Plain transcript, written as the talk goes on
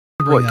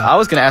Well, I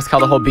was gonna ask how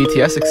the whole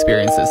BTS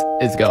experience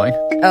is going.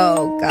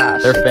 Oh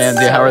gosh, their fans.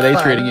 Yeah, how are they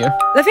treating you?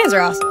 The fans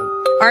are awesome.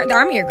 The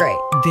ARMY are great.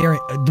 They're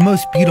the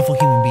most beautiful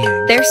human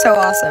beings. They're so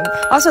awesome.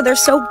 Also, they're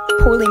so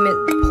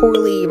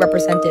poorly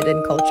represented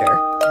in culture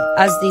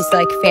as these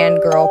like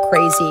fangirl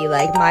crazy,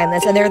 like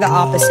mindless, and they're the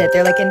opposite.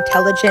 They're like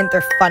intelligent,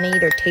 they're funny,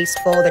 they're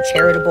tasteful, they're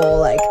charitable.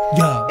 Like,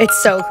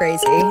 it's so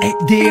crazy.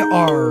 They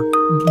are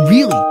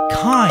really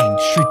kind,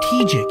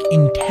 strategic,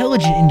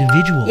 intelligent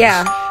individuals.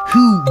 Yeah.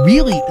 Who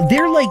really,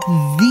 they're like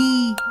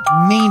the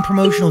main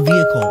promotional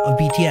vehicle of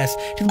BTS,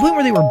 to the point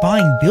where they were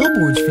buying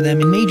billboards for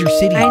them in major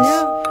cities. I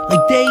know. Like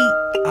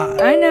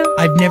I know.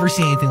 I've never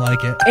seen anything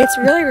like it. It's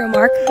really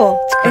remarkable.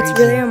 It's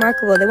really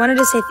remarkable. They wanted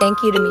to say thank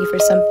you to me for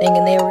something,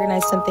 and they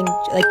organized something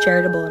like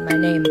charitable in my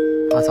name.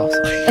 That's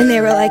awesome. And they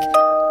were like,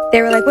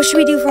 what should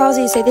we do for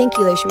Halsey to say thank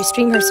you? Like, should we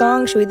stream her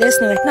song? Should we this?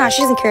 And they're like, nah,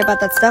 she doesn't care about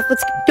that stuff.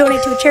 Let's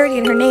donate to a charity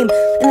in her name.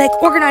 And like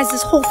organized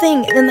this whole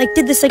thing, and then like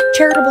did this like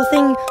charitable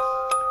thing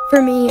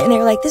for me. And they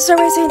were like, this is our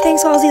way of saying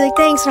thanks, Halsey. Like,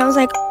 thanks. And I was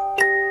like,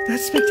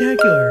 that's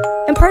spectacular.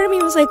 And part of me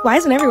was like, why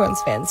isn't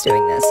everyone's fans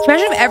doing this? Can you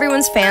imagine if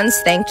everyone's fans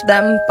thanked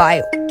them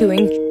by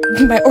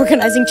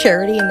organizing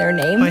charity in their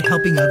name? By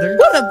helping others?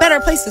 What a better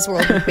place this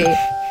world would be.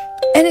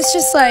 And it's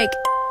just like,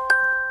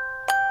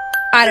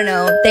 I don't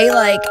know, they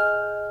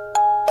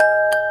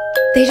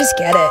just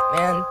get it,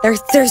 man.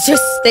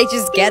 They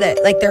just get it.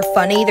 Like, they're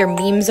funny, their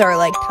memes are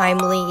like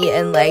timely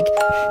and like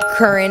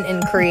current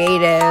and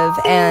creative,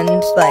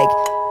 and like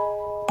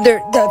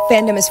the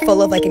fandom is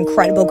full of like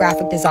incredible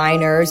graphic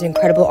designers,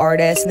 incredible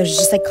artists, and there's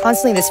just like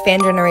constantly this fan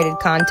generated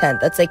content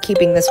that's like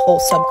keeping this whole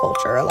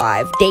subculture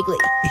alive daily,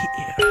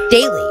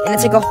 and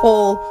it's like a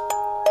whole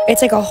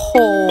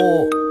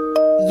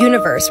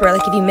universe where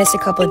like if you miss a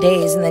couple of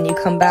days and then you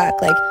come back,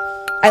 like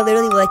I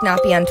literally will like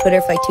not be on Twitter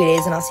for like 2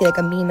 days, and I'll see like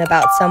a meme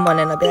about someone,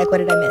 and I'll be like, what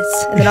did I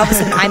miss? And then all of a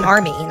sudden I'm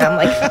ARMY, and I'm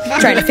like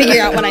trying to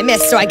figure out what I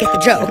missed so I get the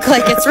joke.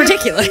 Like, it's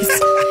ridiculous.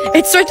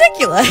 It's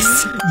ridiculous.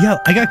 Yo,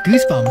 I got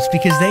goosebumps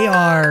because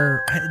they're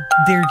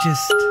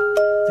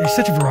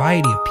such a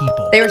variety of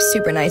people. They were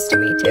super nice to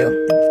me too.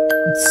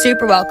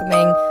 Super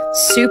welcoming,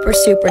 super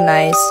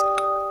nice.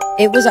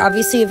 It was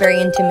obviously a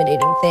very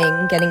intimidating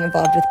thing getting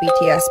involved with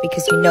BTS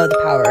because you know the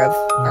power of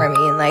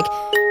ARMY, and like,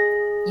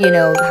 you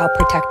know how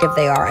protective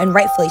they are, and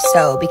rightfully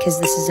so, because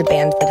this is a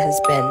band that has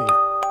been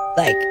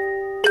like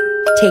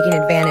taken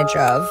advantage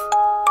of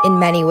in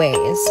many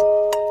ways.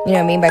 You know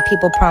what I mean? By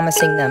people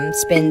promising them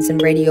spins and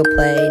radio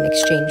play in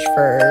exchange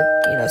for,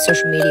 you know,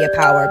 social media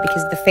power,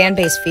 because the fan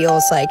base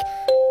feels like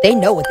they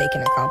know what they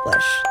can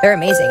accomplish. They're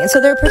amazing, and so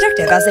they're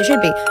protective, as they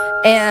should be.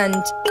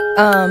 And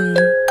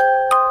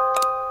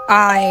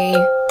I,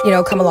 you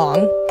know, come along,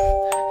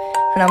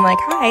 and I'm like,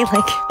 hi,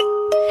 like,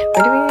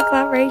 we're doing a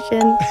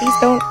collaboration, please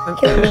don't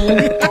kill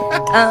me.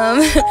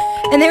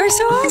 And they were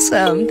so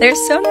awesome. They're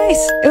so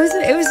nice. It was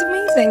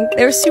amazing.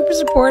 They were super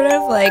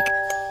supportive. Like,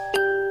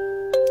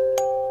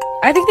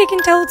 I think they can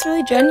tell it's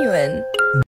really genuine.